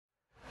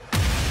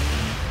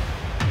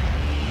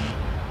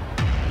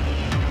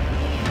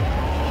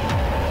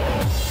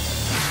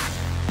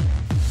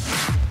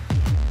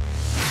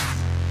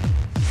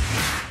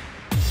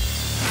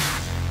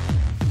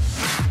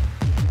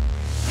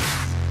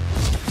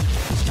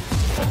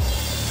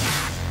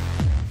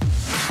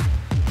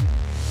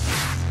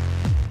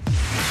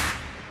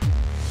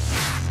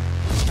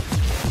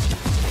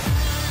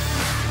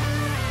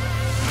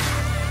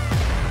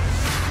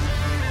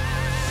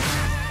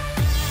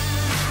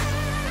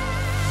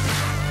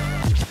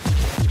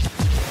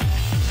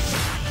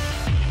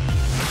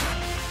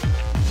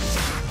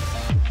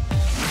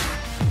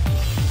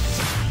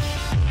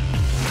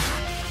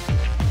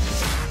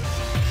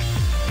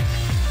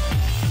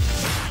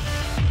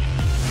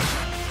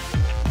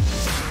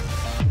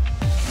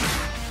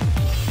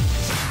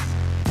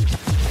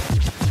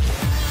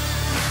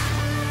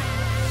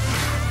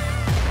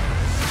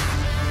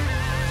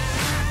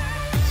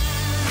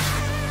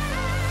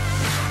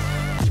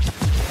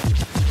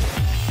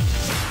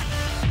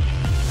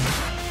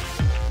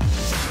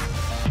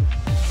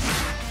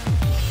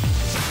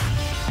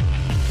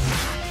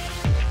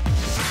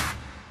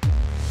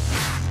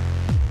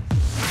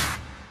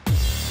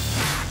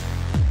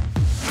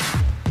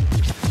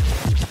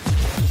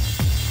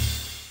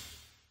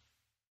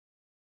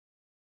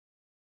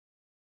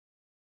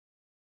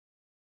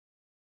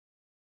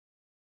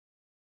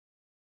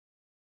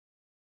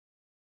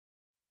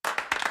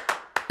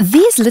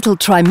These little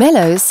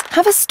trimellos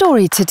have a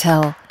story to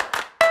tell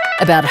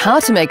about how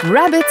to make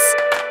rabbits,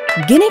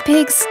 guinea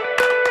pigs,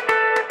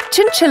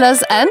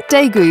 chinchillas and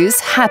dagoos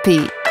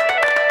happy.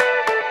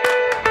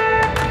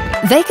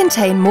 They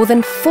contain more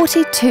than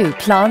 42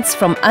 plants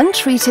from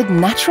untreated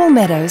natural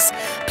meadows,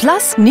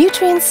 plus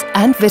nutrients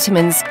and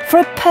vitamins for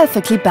a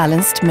perfectly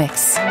balanced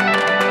mix.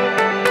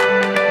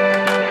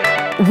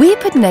 We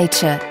put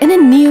nature in a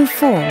new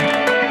form,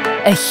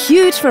 a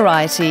huge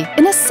variety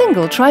in a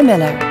single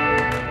trimello.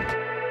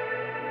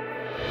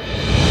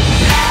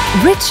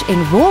 Rich in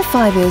raw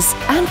fibres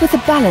and with a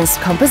balanced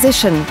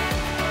composition,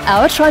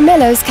 our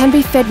trimellos can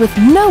be fed with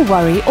no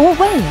worry or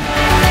weighing.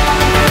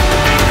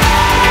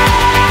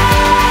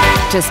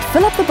 Just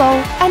fill up the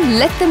bowl and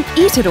let them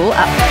eat it all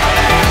up.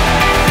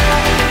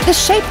 The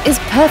shape is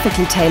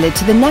perfectly tailored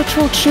to the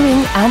natural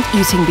chewing and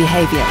eating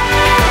behaviour.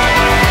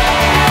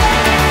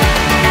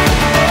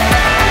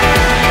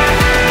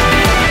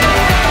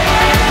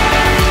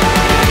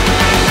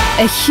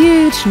 A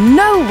huge,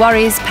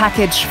 no-worries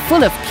package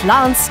full of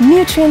plants,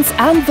 nutrients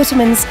and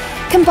vitamins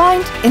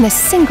combined in a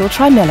single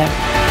trimello.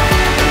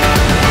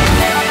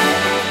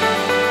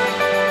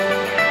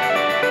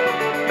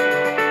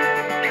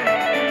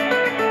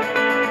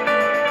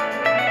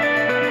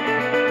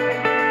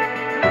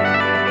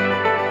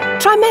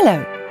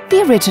 Trimello,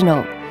 the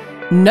original.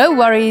 No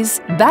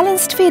worries,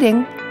 balanced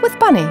feeding with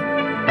Bunny.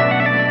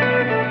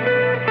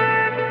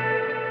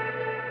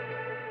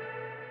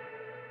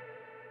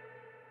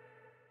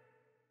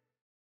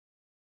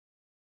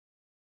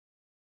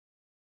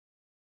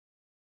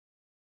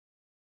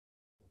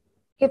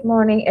 Good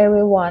morning,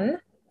 everyone.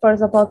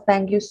 First of all,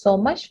 thank you so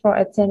much for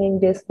attending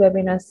this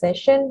webinar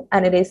session,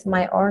 and it is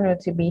my honor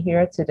to be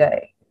here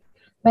today.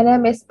 My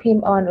name is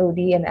Pim-on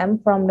Udee, and I'm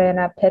from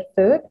Lena Pet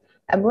Food.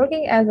 I'm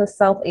working as a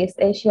Southeast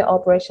Asia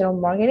Operational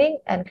Marketing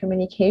and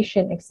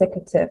Communication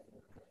Executive.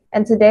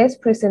 And today's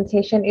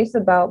presentation is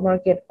about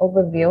market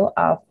overview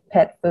of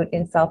pet food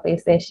in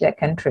Southeast Asia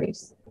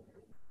countries.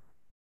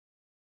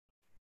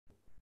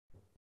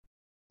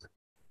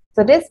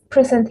 So this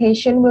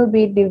presentation will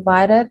be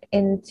divided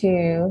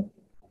into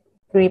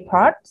 3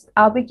 parts.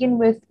 I'll begin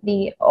with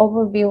the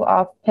overview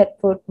of pet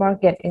food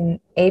market in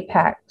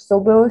APAC. So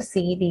we'll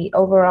see the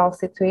overall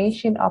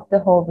situation of the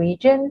whole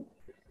region,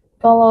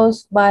 followed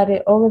by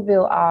the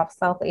overview of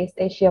Southeast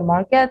Asia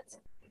market.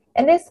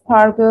 And this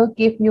part will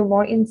give you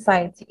more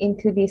insight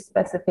into the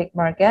specific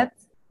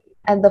markets.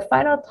 And the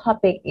final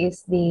topic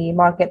is the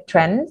market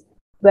trends,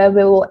 where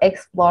we will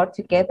explore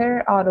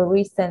together all the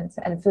recent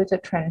and future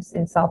trends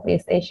in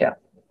Southeast Asia.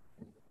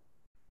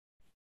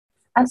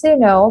 As you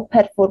know,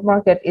 pet food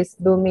market is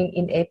booming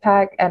in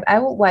APAC, and I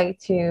would like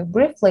to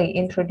briefly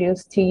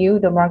introduce to you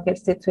the market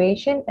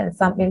situation and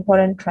some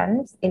important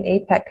trends in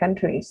APAC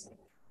countries.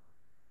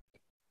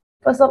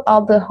 First of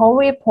all, the whole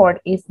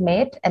report is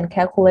made and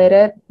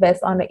calculated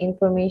based on the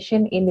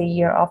information in the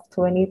year of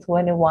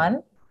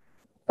 2021.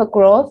 For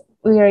growth,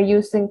 we are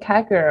using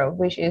CAGR,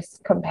 which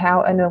is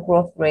compound annual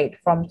growth rate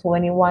from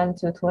 21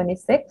 to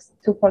 26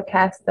 to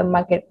forecast the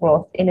market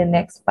growth in the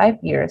next 5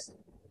 years.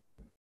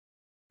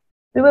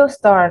 We will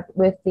start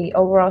with the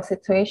overall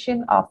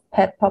situation of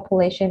pet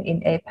population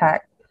in APAC.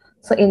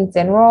 So in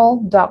general,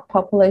 dog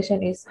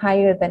population is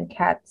higher than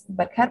cats,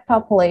 but cat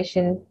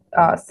population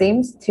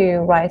seems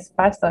to rise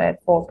faster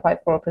at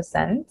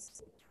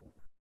 4.4%.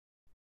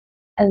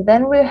 And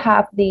then we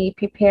have the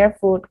prepared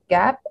food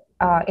gap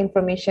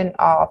information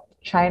of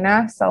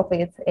China,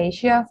 Southeast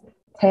Asia,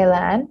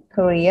 Thailand,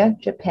 Korea,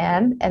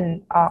 Japan,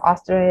 and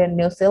Australia and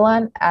New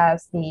Zealand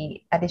as the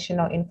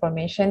additional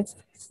information.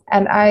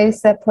 And I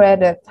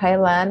separated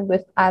Thailand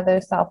with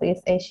other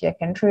Southeast Asia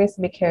countries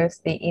because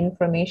the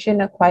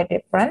information are quite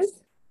different.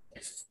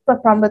 So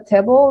from the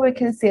table, we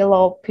can see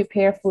low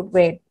prepared food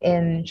rate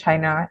in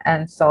China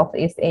and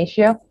Southeast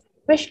Asia,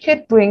 which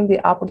could bring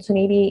the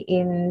opportunity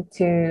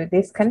into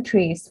these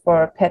countries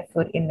for pet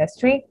food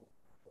industry.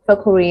 For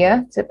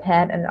Korea,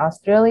 Japan, and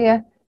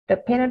Australia, the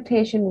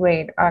penetration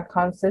rate are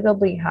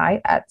considerably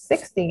high at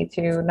 60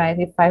 to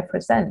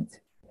 95%.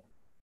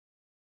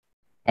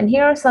 And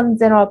here are some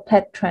general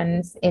pet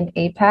trends in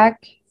APAC.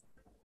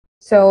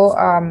 So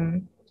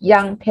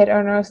young pet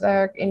owners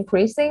are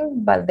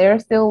increasing, but there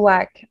still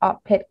lack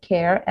of pet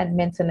care and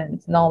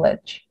maintenance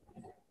knowledge.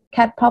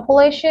 Cat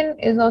population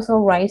is also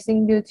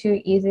rising due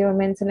to easier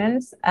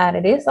maintenance, and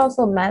it is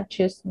also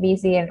matches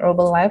busy and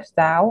urban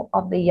lifestyle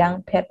of the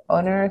young pet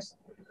owners.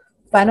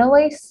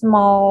 Finally,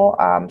 small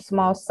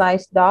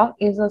size dog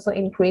is also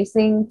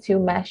increasing to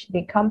match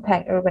the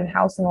compact urban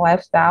housing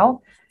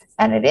lifestyle,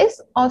 and it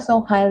is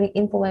also highly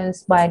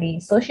influenced by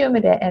the social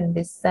media and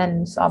the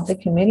sense of the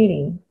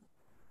community.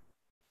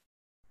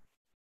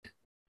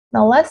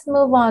 Now let's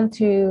move on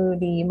to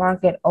the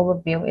market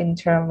overview in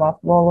terms of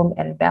volume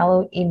and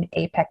value in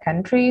APAC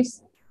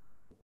countries.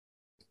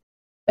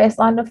 Based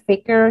on the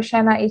figure,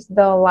 China is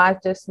the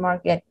largest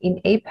market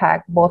in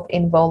APAC, both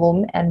in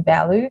volume and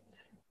value,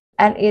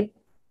 and it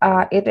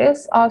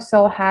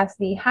also has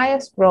the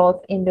highest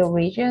growth in the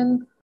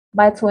region.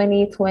 By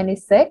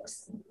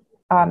 2026,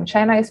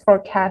 China is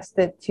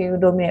forecasted to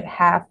dominate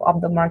half of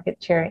the market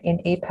share in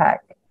APAC.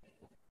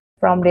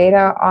 From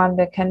data on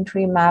the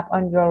country map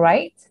on your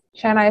right,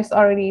 China has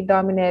already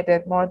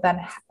dominated more than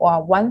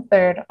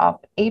 1/3 of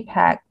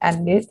APAC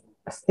and is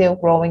still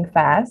growing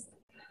fast,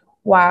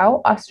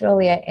 while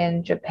Australia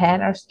and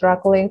Japan are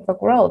struggling for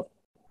growth.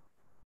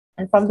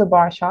 And from the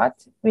bar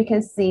chart, we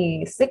can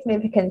see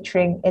significant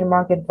shrink in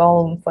market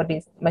volume for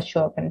these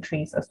mature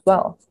countries as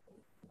well.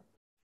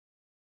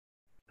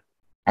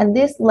 And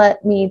this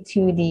led me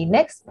to the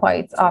next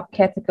point of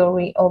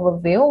category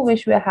overview,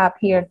 which we have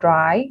here: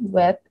 dry,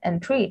 wet,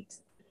 and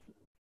treats.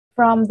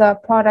 From the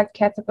product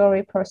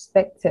category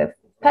perspective,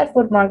 pet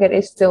food market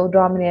is still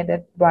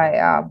dominated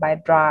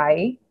by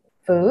dry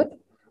food,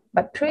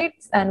 but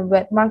treats and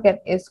wet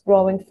market is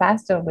growing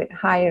faster with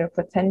higher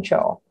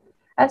potential.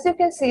 As you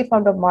can see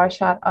from the bar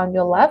chart on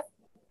your left,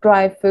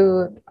 dry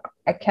food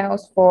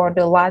accounts for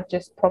the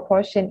largest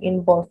proportion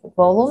in both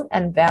volume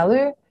and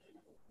value,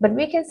 but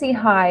we can see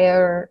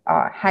higher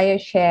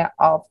share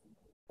of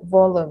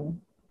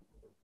volume,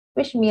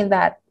 which means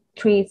that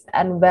treats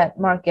and wet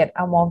market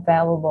are more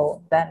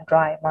valuable than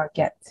dry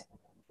market.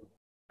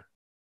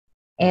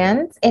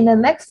 And in the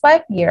next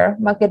 5 years,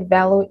 market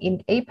value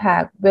in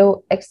APAC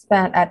will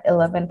expand at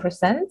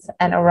 11%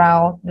 and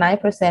around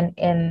 9%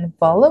 in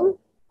volume,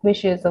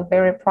 which is a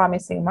very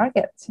promising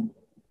market.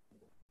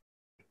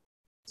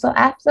 So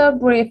after a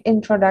brief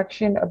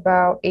introduction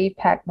about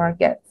APAC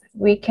market,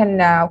 we can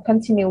now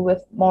continue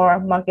with more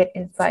market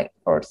insight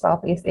for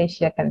Southeast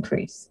Asia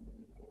countries.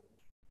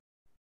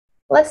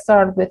 Let's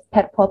start with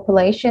pet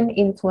population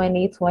in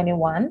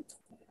 2021.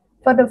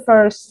 For the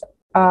first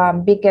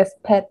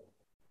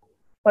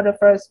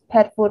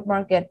pet food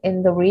market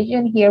in the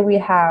region, here we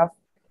have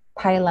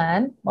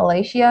Thailand,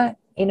 Malaysia,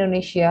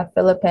 Indonesia,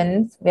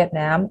 Philippines,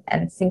 Vietnam,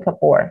 and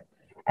Singapore.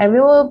 And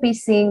we will be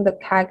seeing the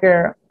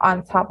CAGR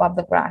on top of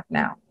the graph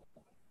now.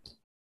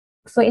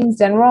 So in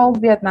general,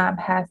 Vietnam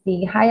has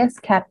the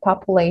highest cat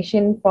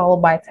population,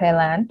 followed by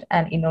Thailand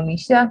and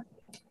Indonesia.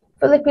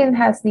 Philippines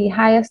has the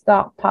highest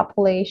dog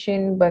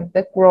population, but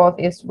the growth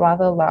is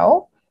rather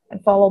low,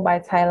 and followed by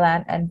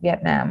Thailand and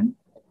Vietnam.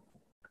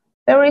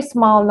 Very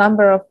small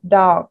number of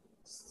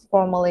dogs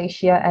for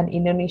Malaysia and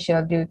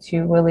Indonesia due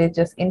to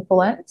religious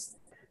influence.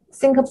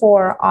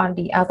 Singapore, on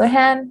the other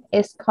hand,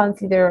 is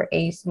considered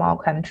a small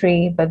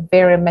country, but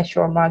very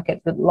mature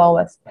market with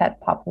lowest pet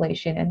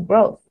population and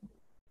growth.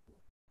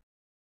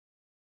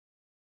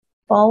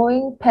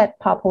 Following pet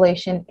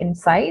population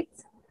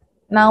insights,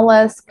 now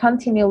let's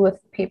continue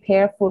with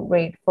prepared food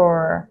rate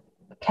for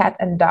cat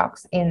and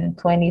dogs in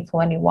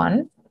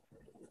 2021.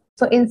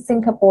 So in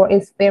Singapore,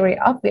 it's very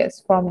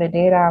obvious from the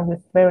data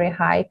with very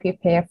high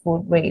prepared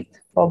food rate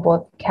for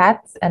both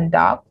cats and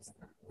dogs,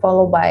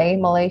 followed by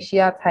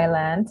Malaysia,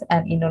 Thailand,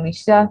 and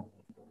Indonesia.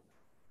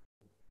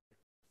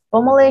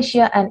 For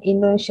Malaysia and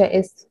Indonesia,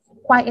 it's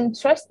quite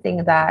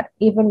interesting that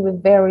even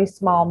with very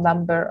small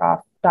number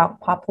of dog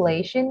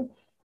population,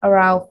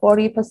 around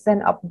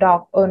 40% of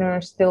dog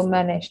owners still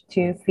manage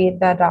to feed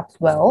their dogs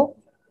well.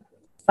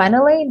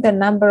 Finally, the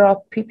number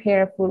of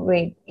prepared food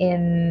rate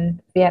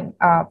in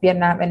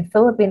Vietnam and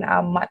Philippines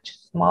are much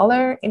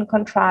smaller in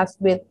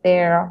contrast with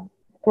their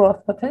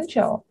growth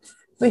potential,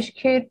 which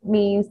could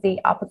mean the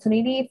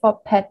opportunity for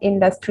pet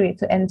industry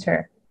to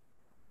enter.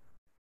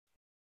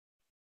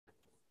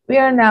 We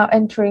are now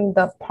entering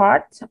the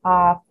part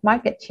of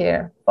market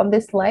share. From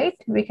this slide,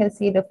 we can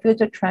see the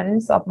future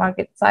trends of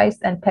market size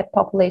and pet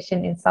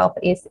population in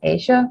Southeast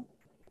Asia.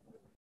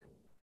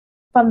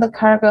 From the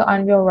CAGR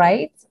on your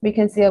right, we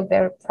can see a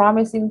very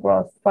promising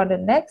growth for the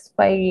next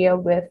 5 years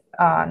with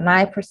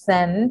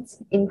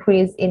 9%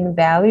 increase in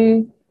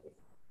value,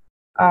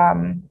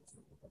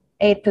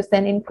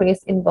 8%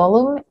 increase in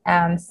volume,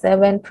 and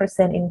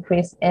 7%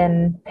 increase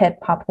in pet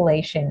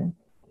population.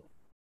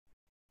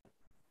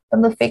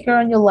 From the figure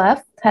on your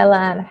left,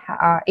 Thailand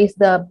is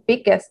the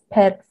biggest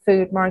pet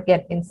food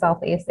market in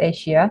Southeast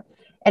Asia,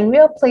 and we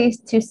are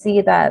pleased to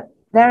see that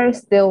there is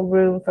still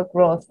room for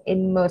growth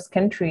in most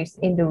countries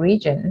in the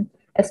region,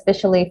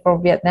 especially for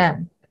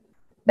Vietnam.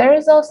 There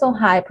is also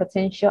high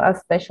potential,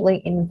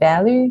 especially in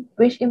value,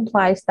 which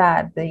implies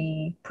that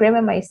the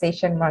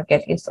premiumization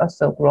market is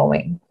also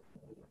growing.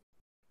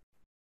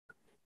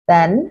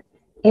 Then,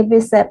 if we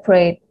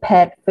separate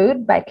pet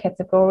food by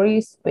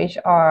categories, which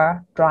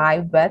are dry,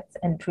 wet,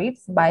 and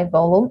treats by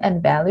volume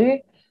and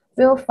value,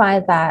 we'll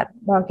find that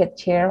market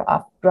share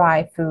of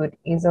dry food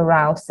is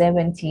around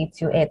 70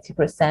 to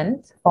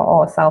 80% for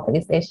all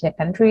Southeast Asia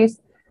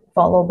countries,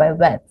 followed by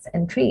wet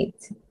and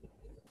treats.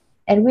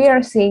 And we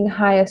are seeing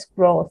highest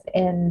growth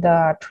in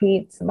the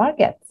treats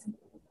market.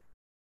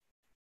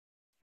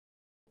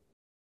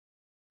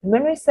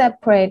 When we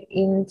separate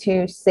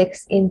into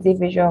 6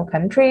 individual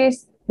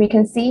countries, we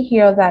can see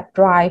here that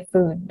dry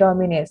food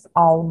dominates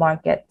all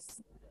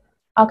markets.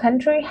 Our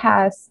country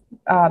has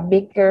a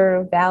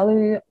bigger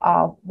value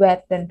of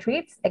wet than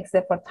treats,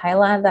 except for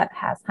Thailand that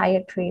has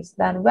higher treats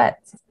than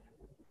wet.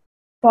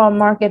 For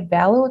market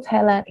value,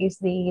 Thailand is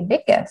the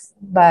biggest,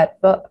 but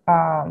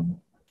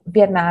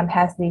Vietnam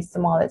has the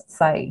smallest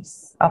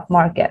size of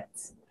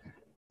markets.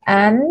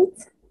 And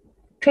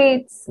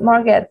treats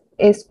market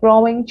is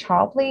growing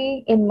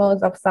sharply in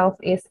most of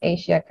Southeast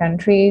Asia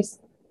countries,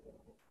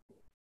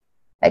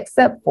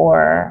 except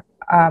for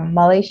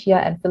Malaysia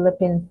and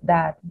Philippines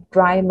that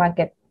dry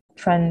market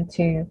trend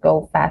to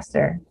go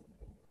faster.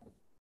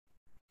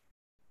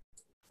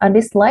 On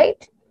this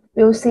slide,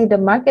 we'll see the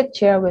market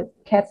share with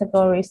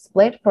category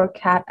split for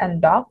cat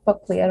and dog for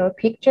clearer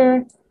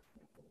picture.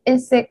 In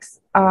 6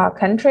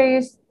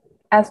 countries,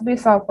 as we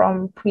saw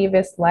from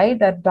previous slide,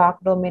 the dog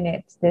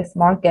dominates this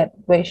market,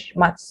 which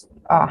much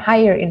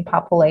higher in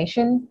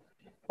population.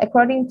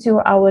 According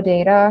to our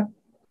data,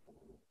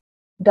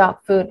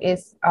 dog food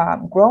is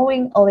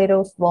growing a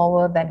little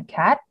slower than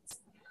cats,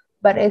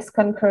 but it's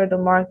conquered the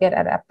market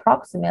at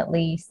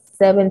approximately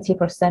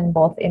 70%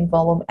 both in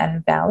volume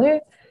and value.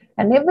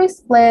 And if we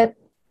split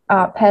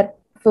pet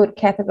food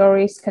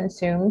categories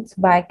consumed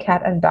by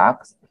cat and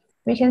dogs,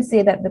 we can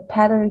see that the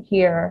pattern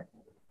here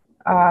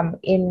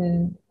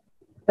in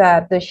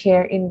the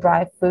share in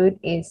dry food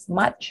is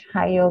much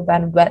higher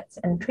than wets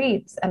and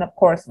treats, and of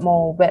course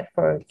more wet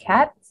for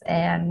cats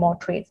and more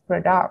treats for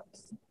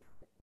dogs.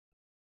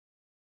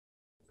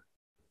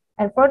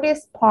 And for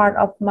this part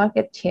of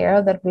market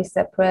share that we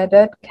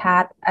separated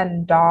cat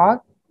and dog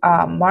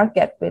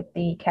market with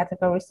the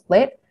category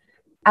split,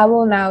 I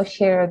will now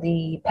share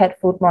the pet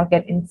food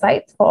market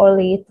insights for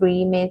only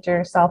 3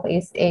 major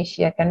Southeast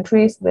Asia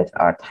countries, which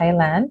are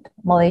Thailand,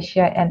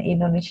 Malaysia, and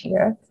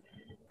Indonesia.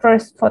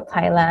 First, for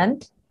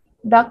Thailand,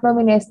 dog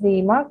dominates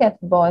the market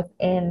both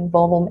in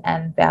volume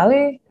and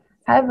value.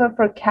 However,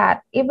 for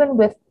cat, even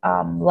with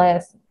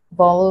less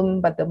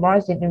volume, but the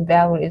margin in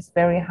value is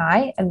very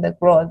high and the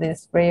growth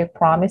is very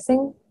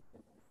promising.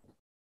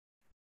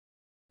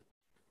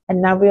 And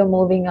now we're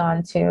moving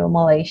on to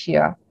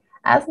Malaysia.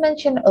 As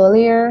mentioned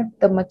earlier,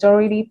 the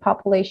majority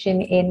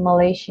population in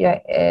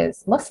Malaysia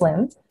is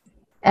Muslim,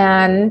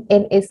 and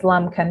in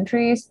Islam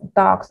countries,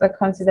 dogs are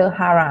considered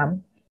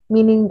haram,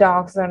 meaning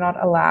dogs are not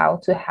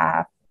allowed to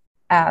have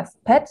as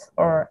pets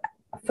or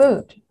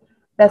food.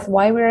 That's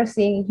why we're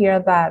seeing here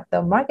that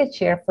the market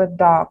share for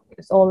dog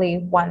is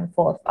only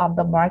 1/4 of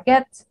the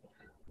market,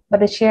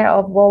 but the share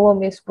of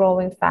volume is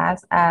growing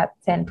fast at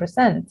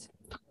 10%,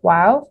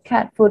 while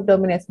cat food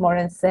dominates more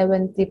than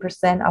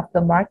 70% of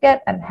the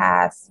market and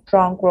has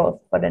strong growth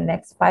for the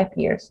next 5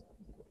 years.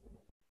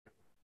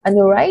 On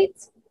the right,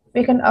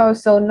 we can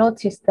also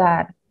notice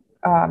that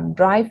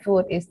dry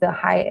food has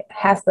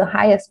the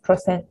highest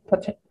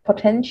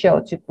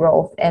potential to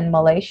growth in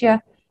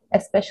Malaysia,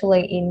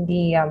 especially in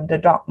the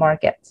dog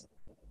market.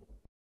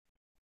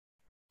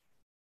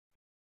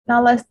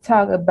 Now let's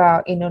talk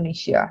about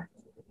Indonesia.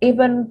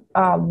 Even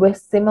with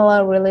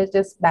similar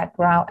religious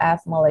background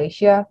as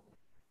Malaysia,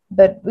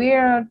 but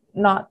we're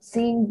not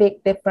seeing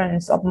big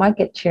difference of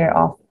market share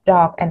of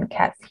dog and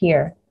cats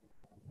here.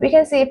 We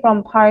can see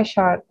from pie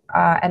chart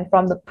and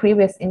from the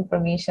previous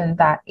information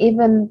that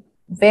even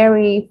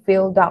very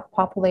few dog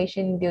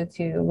population due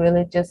to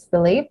religious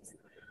beliefs,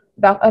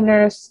 dog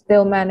owners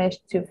still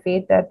manage to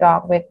feed their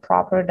dog with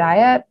proper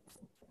diet.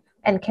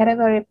 And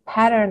category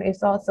pattern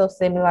is also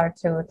similar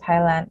to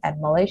Thailand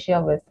and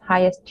Malaysia with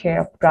highest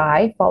share of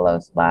dry,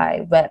 followed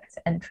by wet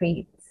and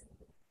treats.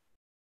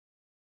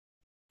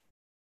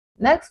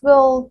 Next,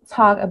 we'll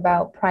talk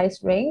about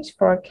price range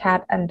for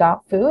cat and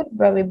dog food,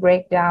 where we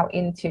break down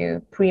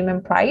into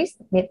premium price,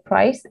 mid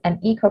price, and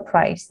eco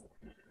price.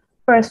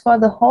 First, for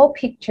the whole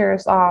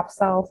pictures of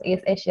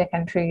Southeast Asia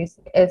countries,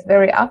 it's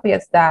very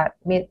obvious that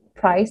mid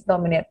price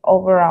dominate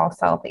overall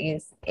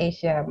Southeast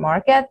Asia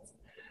markets,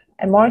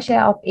 and more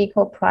share of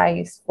eco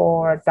price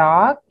for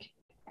dog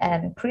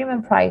and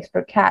premium price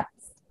for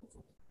cats.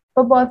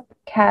 For both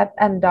cat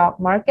and dog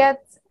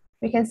markets,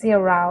 we can see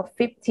around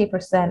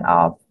 50%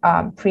 of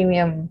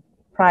premium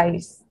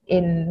price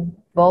in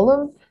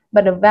volume,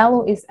 but the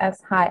value is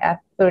as high as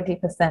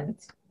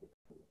 30%.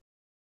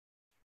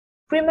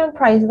 Premium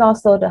price is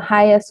also the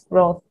highest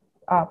growth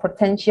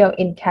potential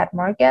in cat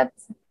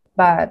markets,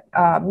 but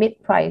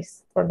mid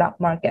price for dog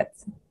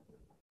markets.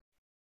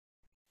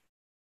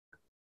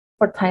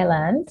 For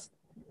Thailand,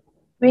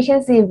 we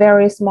can see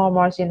very small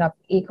margin of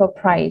eco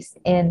price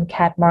in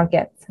cat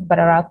markets, but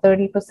around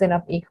 30%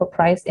 of eco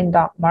price in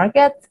dog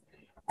markets,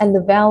 and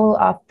the value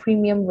of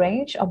premium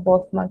range of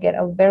both markets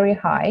are very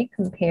high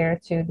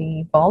compared to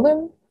the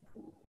volume.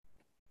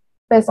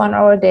 Based on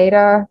our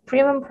data,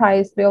 premium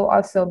price will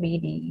also be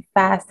the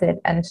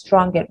fastest and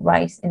strongest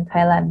rise in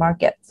Thailand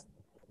markets.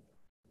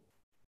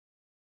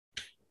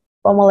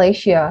 For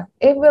Malaysia,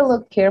 if we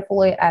look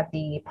carefully at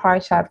the pie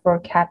chart for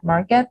cat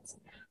markets,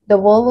 the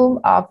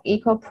volume of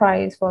eco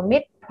price for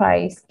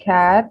mid-price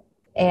cat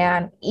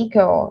and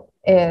eco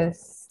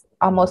is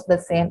almost the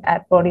same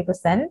at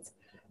 40%,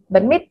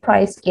 but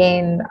mid-price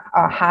gain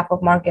half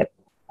of market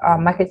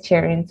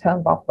share in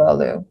terms of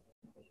value.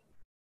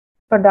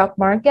 For dog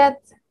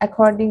markets,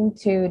 according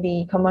to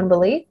the common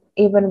belief,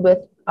 even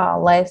with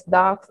less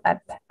dogs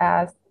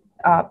as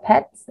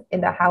pets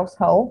in the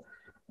household,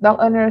 Dog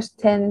owners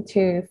tend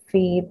to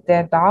feed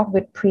their dog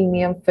with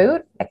premium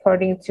food,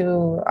 according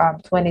to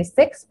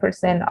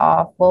 26%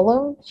 of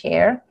volume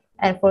share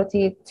and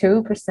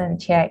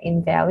 42% share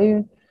in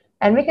value.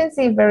 And we can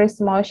see a very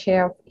small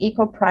share of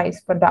eco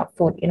price for dog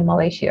food in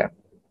Malaysia.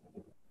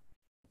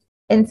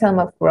 In terms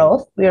of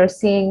growth, we are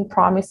seeing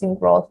promising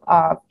growth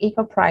of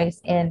eco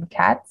price in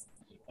cats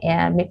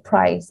and mid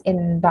price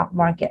in dog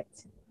market.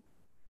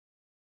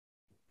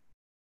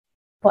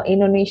 For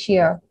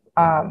Indonesia,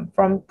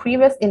 from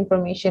previous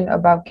information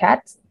about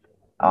cats,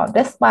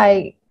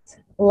 despite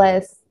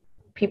less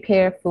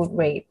prepared food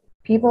rate,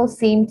 people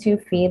seem to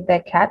feed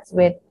their cats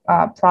with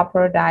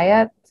proper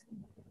diet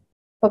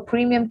for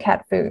premium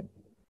cat food,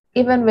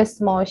 even with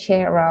small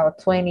share around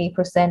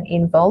 20%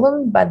 in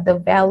volume, but the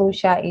value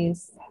share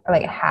is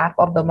like half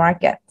of the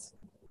market.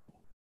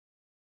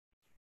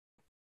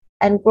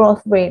 And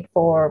growth rate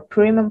for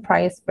premium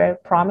price very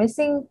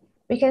promising.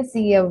 We can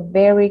see a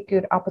very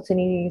good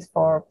opportunities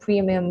for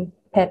premium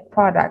pet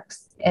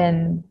products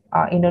in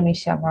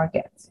Indonesia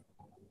market.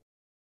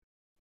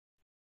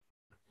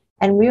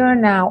 And we are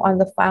now on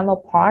the final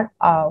part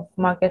of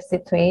market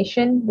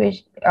situation,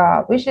 which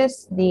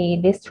is the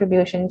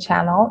distribution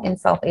channel in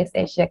Southeast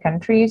Asia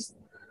countries.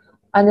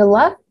 On the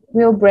left,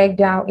 we'll break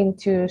down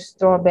into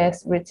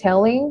store-based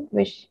retailing,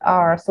 which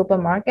are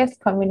supermarkets,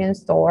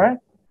 convenience store,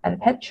 and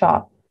pet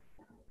shop.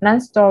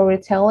 Non-store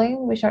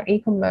retailing, which are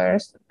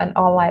e-commerce and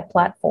online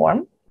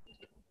platform,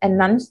 and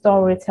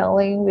non-store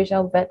retailing, which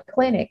are vet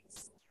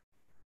clinics.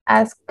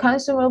 As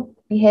consumer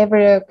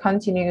behavior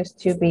continues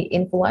to be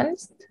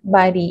influenced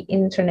by the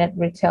internet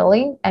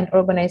retailing, and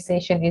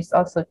urbanization is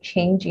also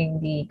changing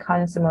the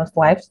consumer's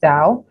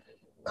lifestyle,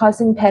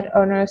 causing pet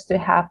owners to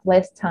have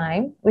less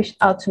time, which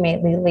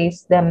ultimately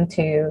leads them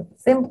to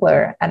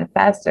simpler and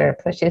faster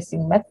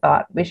purchasing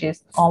method, which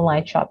is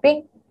online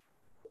shopping.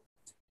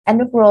 And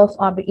the growth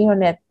of the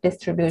internet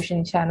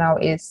distribution channel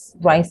is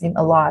rising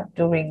a lot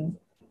during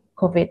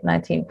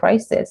COVID-19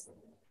 crisis.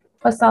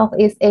 For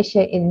Southeast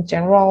Asia in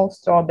general,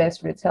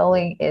 store-based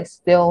retailing is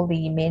still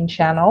the main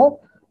channel,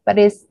 but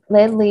it's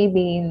lately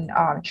been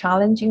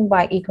challenging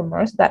by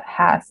e-commerce that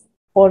has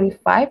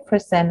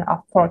 45%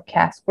 of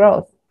forecast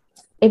growth.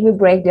 If we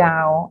break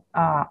down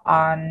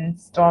on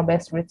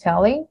store-based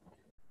retailing,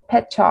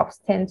 pet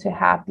shops tend to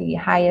have the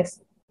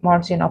highest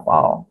margin of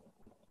all.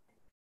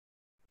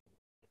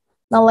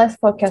 Now let's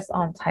focus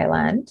on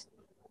Thailand.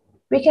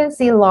 We can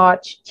see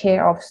large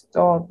share of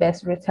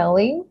store-based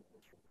retailing,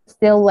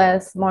 still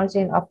less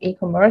margin of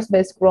e-commerce, but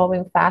it's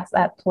growing fast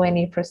at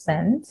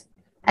 20%.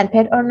 And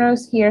pet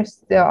owners here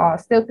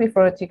still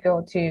prefer to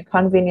go to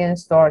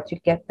convenience store to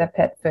get the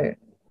pet food.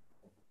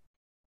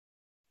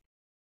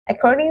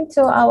 According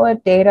to our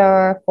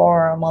data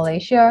for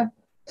Malaysia,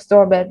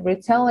 store-based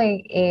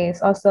retailing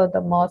is also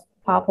the most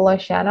popular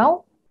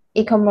channel.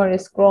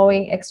 E-commerce is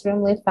growing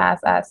extremely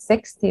fast at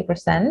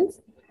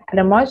 60%, and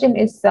the margin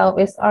itself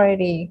is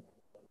already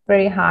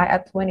very high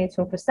at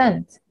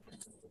 22%.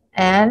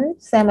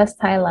 And same as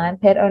Thailand,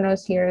 pet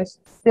owners here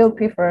still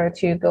prefer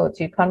to go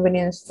to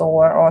convenience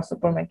store or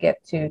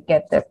supermarket to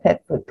get their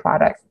pet food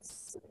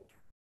products.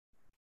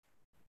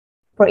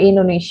 For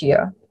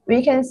Indonesia,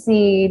 we can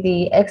see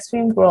the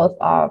extreme growth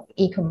of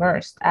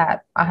e-commerce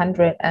at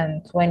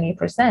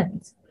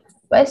 120%.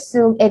 But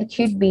assume it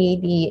could be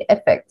the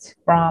effect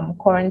from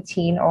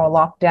quarantine or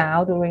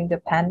lockdown during the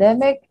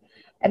pandemic,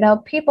 and how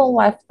people's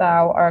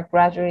lifestyle are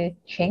gradually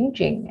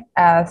changing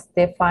as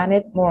they find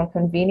it more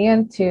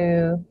convenient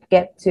to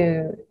get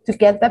the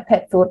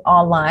pet food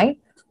online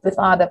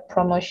without the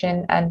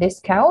promotion and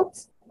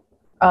discounts,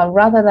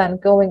 rather than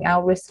going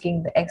out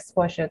risking the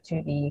exposure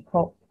to the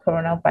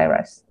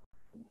coronavirus.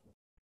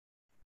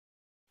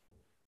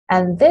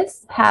 And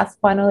this has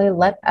finally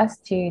led us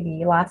to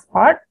the last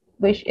part,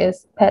 which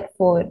is pet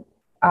food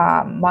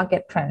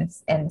market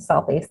trends in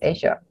Southeast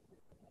Asia.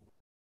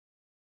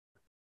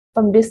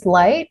 From this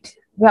slide,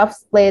 we have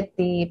split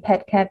the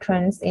pet care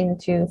trends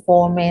into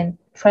 4 main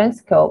trend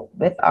scopes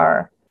with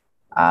our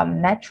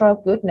natural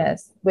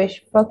goodness,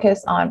 which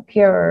focus on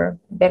pure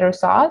better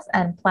sauce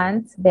and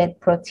plant-based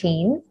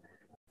protein,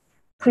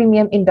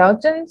 premium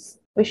indulgence,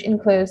 which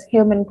includes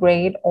human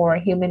grade or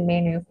human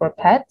menu for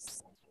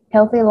pets,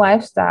 healthy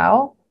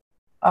lifestyle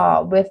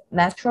with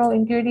natural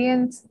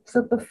ingredients,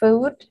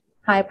 superfood,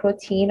 high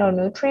protein or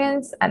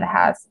nutrients, and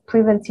has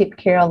preventive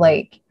care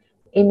like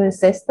immune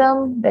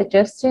system,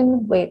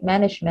 digestion, weight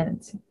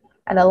management.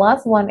 And the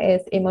last one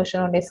is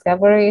emotional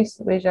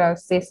discoveries, which are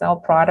seasonal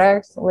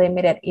products,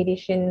 limited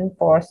edition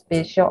for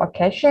special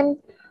occasion,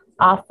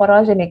 are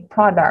photogenic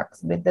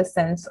products with the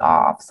sense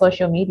of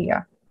social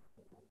media.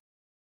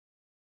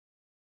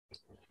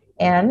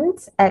 And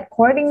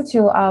according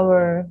to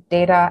our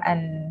data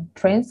and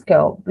trend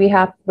scope, we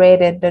have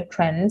rated the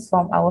trends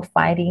from our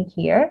finding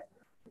here.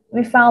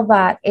 We found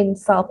that in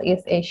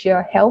Southeast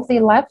Asia, healthy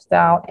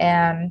lifestyle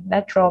and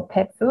natural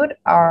pet food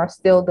are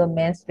still the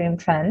mainstream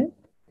trend.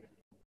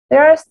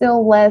 There are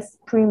still less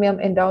premium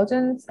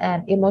indulgence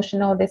and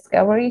emotional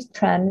discoveries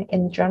trend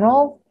in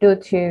general due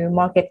to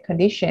market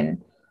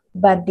condition,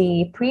 but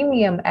the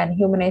premium and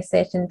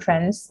humanization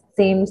trends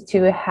seems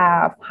to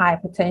have high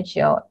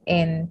potential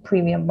in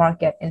premium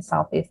market in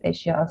Southeast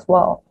Asia as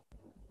well.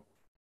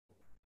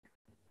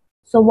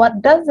 So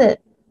what does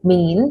it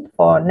mean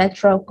for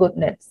natural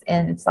goodness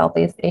in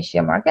Southeast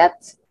Asia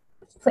markets?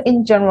 So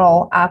in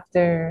general,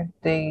 after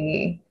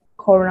the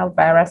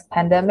coronavirus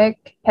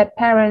pandemic, pet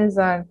parents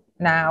are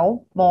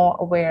now more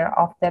aware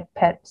of their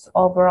pet's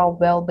overall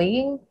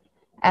well-being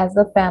as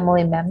a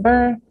family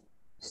member.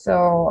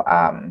 So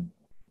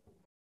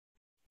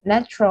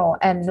natural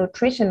and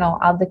nutritional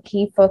are the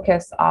key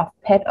focus of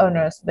pet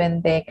owners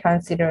when they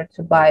consider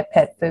to buy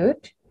pet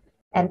food.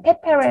 And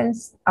pet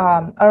parents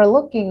are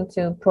looking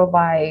to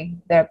provide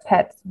their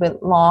pets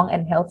with long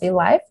and healthy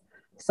life.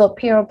 So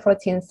pure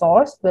protein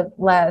source with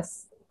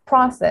less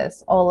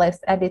processed or less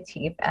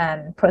additive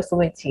and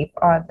preservative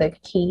are the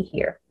key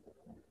here.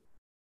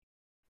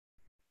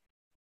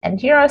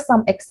 And here are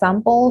some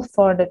examples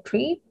for the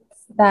treats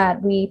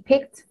that we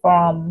picked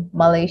from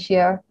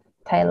Malaysia,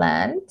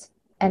 Thailand,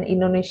 and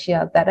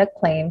Indonesia that are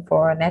claimed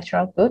for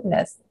natural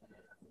goodness.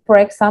 For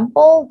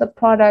example, the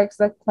products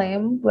are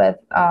claimed with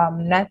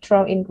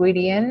natural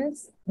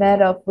ingredients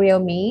made of real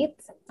meat,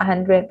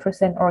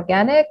 100%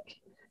 organic,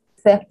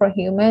 safe for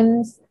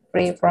humans,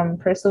 free from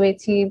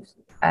preservatives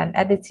and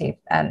additives,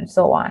 and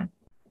so on.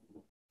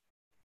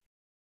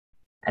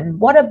 And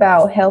what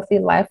about healthy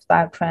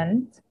lifestyle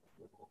trends?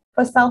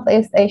 For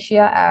Southeast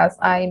Asia, as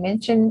I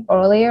mentioned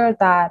earlier,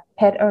 that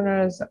pet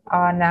owners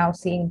are now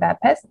seeing their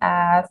pets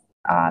as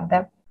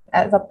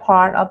a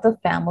part of the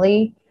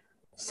family.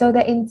 So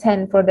they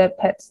intend for their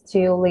pets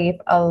to live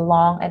a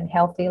long and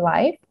healthy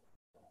life.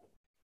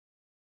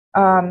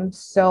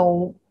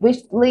 So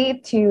which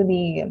lead to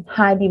the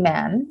high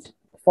demand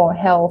for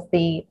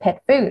healthy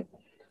pet food.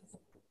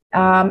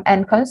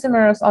 And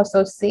consumers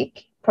also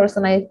seek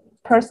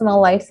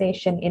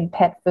personalization in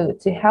pet food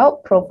to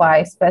help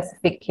provide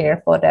specific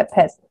care for their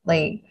pets,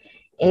 like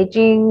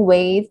aging,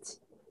 weight,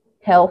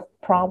 health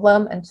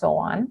problem, and so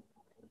on.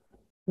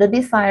 The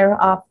desire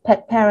of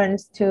pet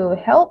parents to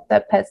help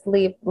their pets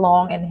live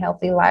long and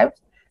healthy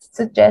lives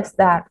suggests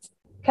that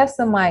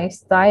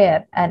customized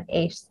diet and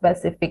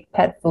age-specific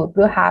pet food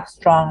will have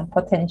strong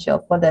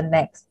potential for the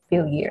next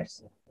few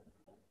years.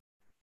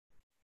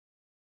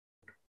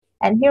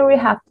 And here we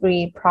have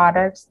 3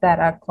 products that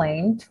are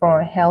claimed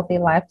for healthy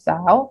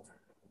lifestyle.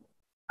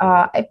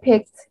 I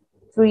picked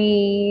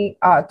 2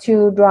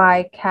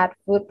 dry cat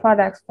food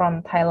products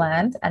from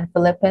Thailand and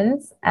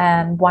Philippines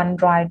and 1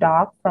 dry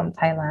dog from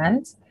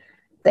Thailand.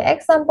 The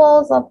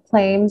examples of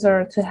claims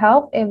are to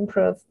help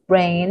improve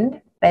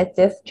brain,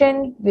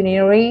 digestion,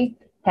 urinary,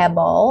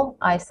 hairball,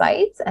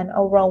 eyesight, and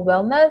overall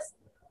wellness,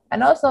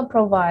 and also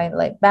provide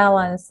like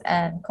balance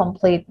and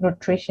complete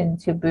nutrition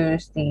to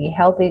boost the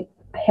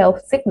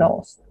health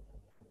signals.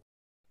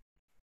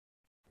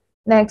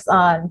 Next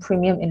on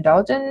premium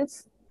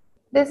indulgence.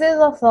 This is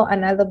also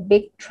another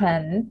big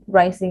trend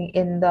rising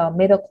in the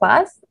middle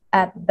class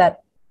that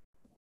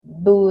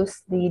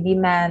boosts the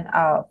demand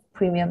of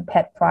premium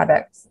pet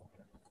products.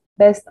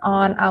 Based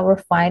on our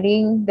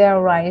finding,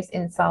 there rise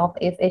in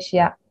Southeast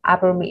Asia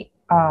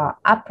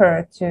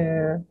upper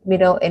to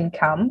middle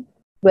income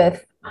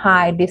with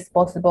high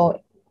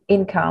disposable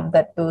income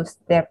that boosts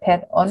their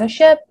pet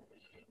ownership,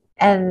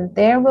 and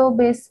there will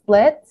be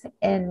split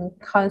in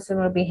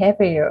consumer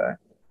behavior.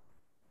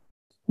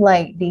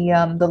 Like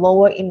the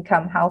lower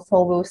income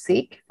household will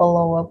seek for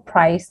lower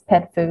price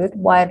pet food,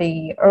 while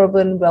the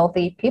urban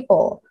wealthy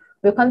people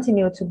will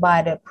continue to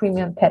buy the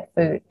premium pet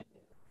food.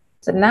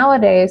 So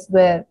nowadays,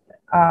 with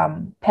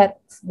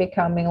pets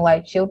becoming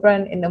like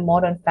children in the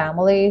modern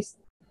families,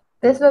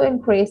 this will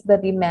increase the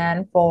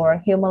demand for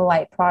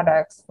human-like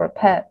products for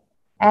pets,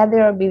 as they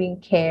are being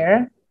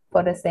cared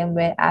for the same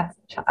way as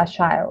a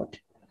child.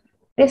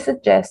 This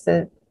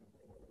suggested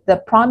the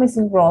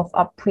promising growth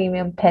of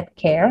premium pet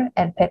care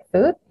and pet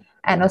food,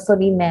 and also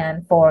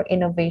demand for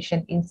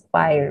innovation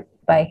inspired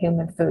by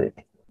human food.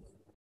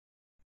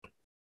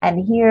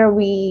 And here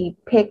we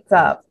picked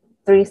up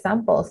 3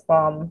 samples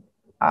from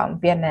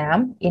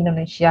Vietnam,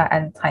 Indonesia,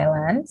 and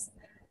Thailand.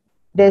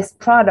 These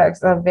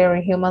products are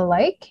very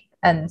human-like,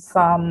 and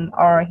some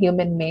are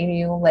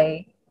human-made.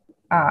 Like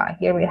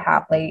here we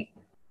have like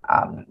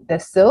the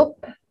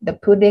soup, the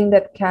pudding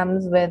that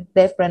comes with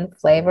different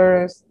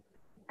flavors,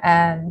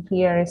 and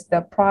here is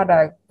the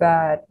product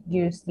that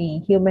use the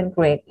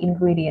human-grade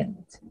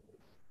ingredient.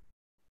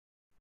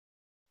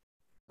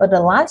 But the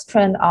last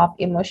trend of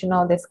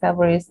emotional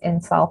discoveries in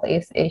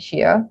Southeast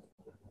Asia.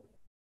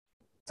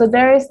 So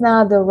there is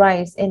now the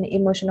rise in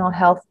emotional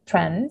health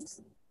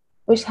trends,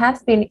 which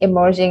has been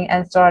emerging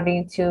and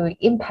starting to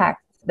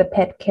impact the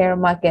pet care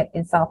market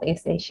in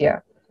Southeast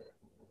Asia.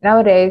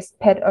 Nowadays,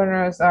 pet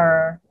owners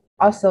are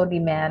also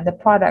demand the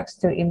products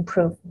to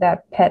improve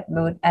their pet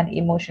mood and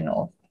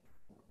emotional.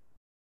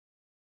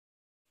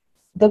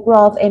 The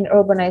growth in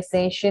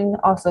urbanization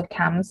also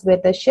comes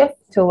with a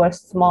shift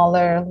towards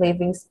smaller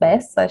living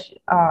space, such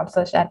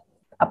as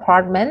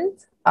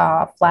apartments,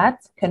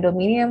 flats,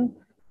 condominium,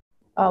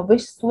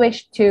 which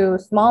switch to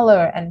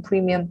smaller and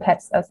premium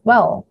pets as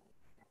well.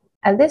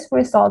 and this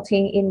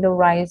resulting in the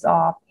rise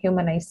of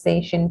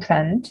humanization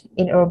trend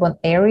in urban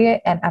area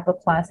and upper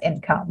class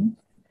income.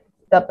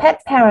 The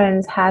pet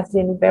parents has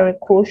been very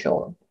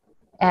crucial,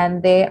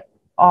 and they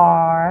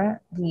are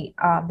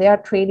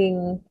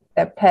treating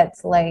their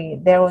pets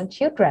like their own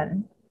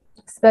children.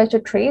 Special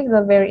treats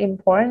are very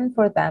important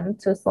for them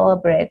to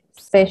celebrate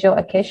special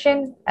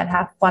occasion and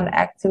have fun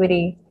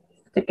activity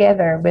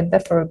together with the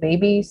fur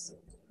babies.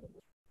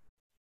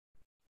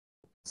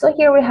 So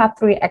here we have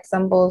three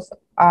examples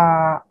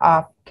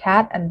of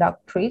cat and dog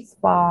treats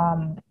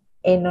from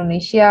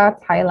Indonesia,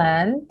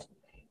 Thailand,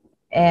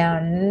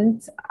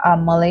 and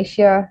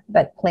Malaysia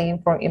that claim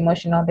for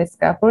emotional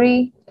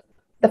discovery.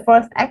 The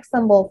first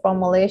example from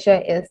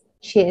Malaysia is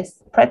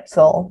cheese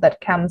pretzel that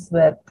comes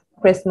with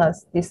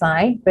Christmas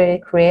design, very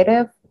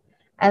creative.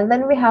 And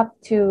then we have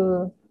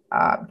two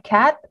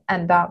cat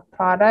and dog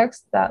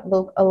products that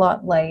look a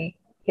lot like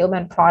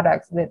human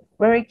products with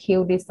very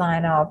cute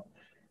design of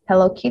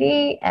Hello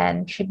Kitty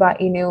and Shiba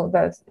Inu.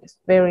 That's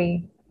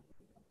very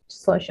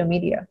social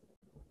media.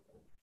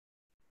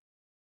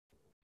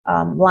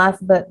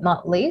 Last but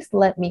not least,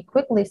 let me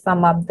quickly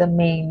sum up the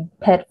main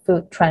pet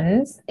food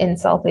trends in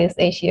Southeast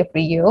Asia for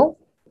you.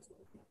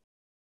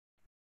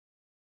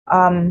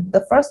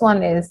 The first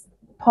one is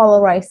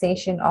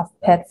polarization of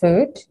pet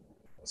food.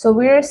 So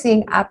we're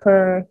seeing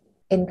upper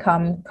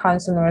income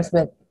consumers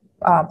with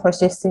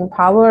purchasing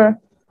power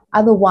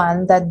are the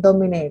ones that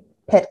dominate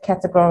pet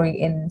category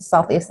in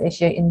Southeast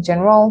Asia in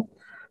general.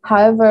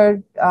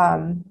 However,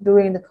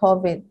 during the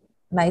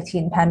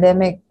COVID-19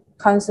 pandemic,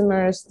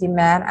 consumers'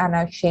 demand are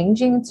now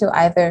changing to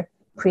either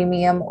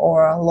premium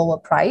or lower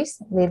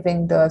price,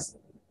 leaving the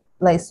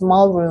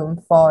small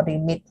room for the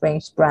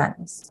mid-range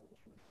brands.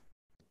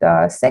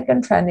 The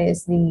second trend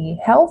is the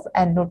health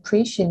and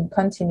nutrition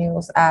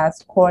continues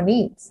as core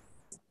needs.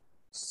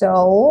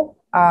 So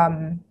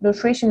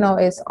nutritional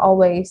is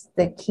always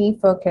the key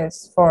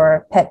focus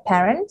for pet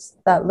parents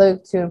that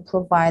look to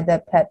provide their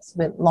pets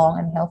with long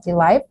and healthy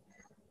life.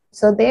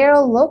 So they're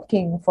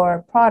looking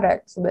for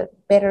products with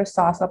better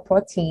source of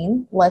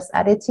protein, less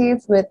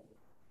additives, with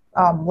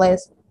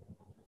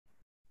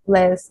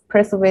less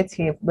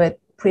preservative, with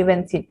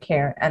preventive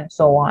care, and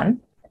so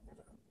on.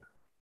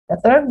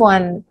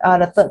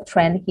 The third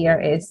trend here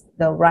is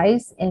the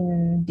rise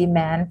in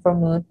demand for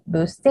mood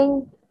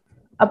boosting.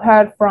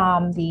 Apart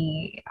from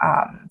the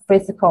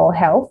physical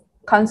health,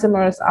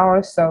 consumers are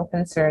also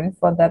concerned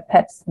for their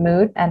pet's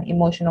mood and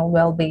emotional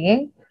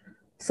well-being.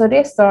 So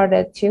they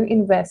started to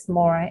invest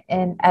more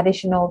in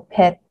additional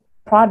pet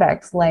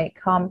products like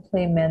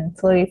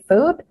complementary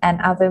food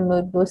and other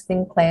mood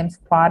boosting claims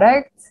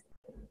products.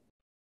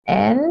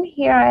 And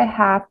here I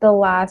have the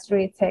last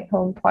three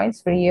take-home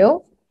points for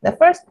you. The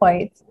first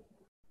point,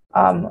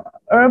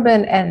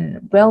 urban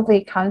and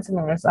wealthy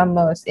consumers are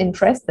most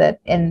interested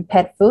in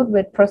pet food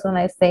with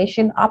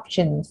personalization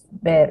options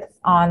based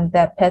on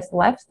their pet's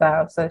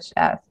lifestyle, such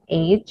as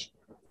age,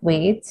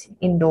 weight,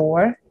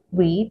 indoor,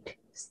 breed,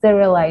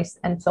 sterilized,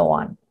 and so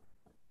on.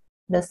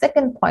 The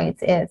second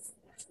point is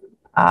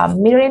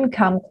middle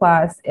income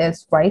class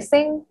is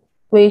rising,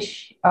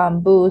 which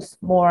boosts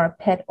more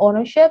pet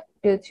ownership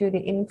due to the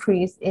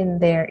increase in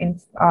their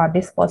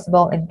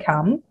disposable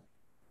income.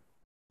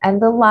 And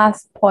the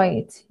last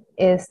point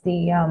is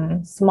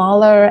the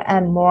smaller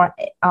and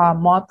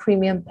more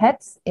premium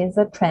pets is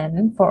a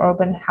trend for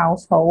urban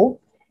household,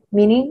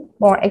 meaning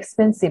more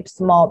expensive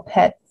small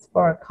pets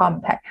for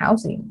compact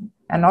housing,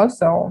 and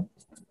also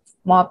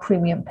more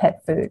premium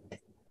pet food.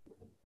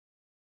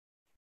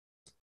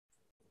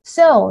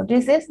 So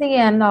this is the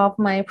end of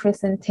my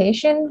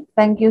presentation.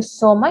 Thank you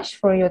so much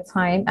for your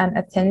time and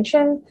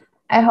attention.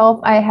 I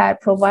hope I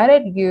had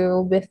provided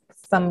you with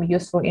some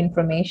useful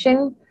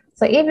information.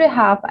 So if you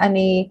have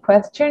any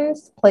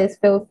questions, please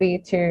feel free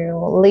to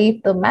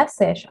leave the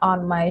message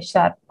on my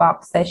chat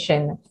box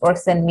session or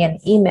send me an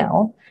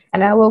email,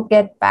 and I will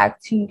get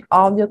back to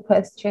all your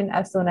questions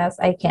as soon as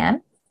I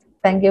can.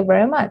 Thank you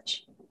very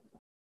much.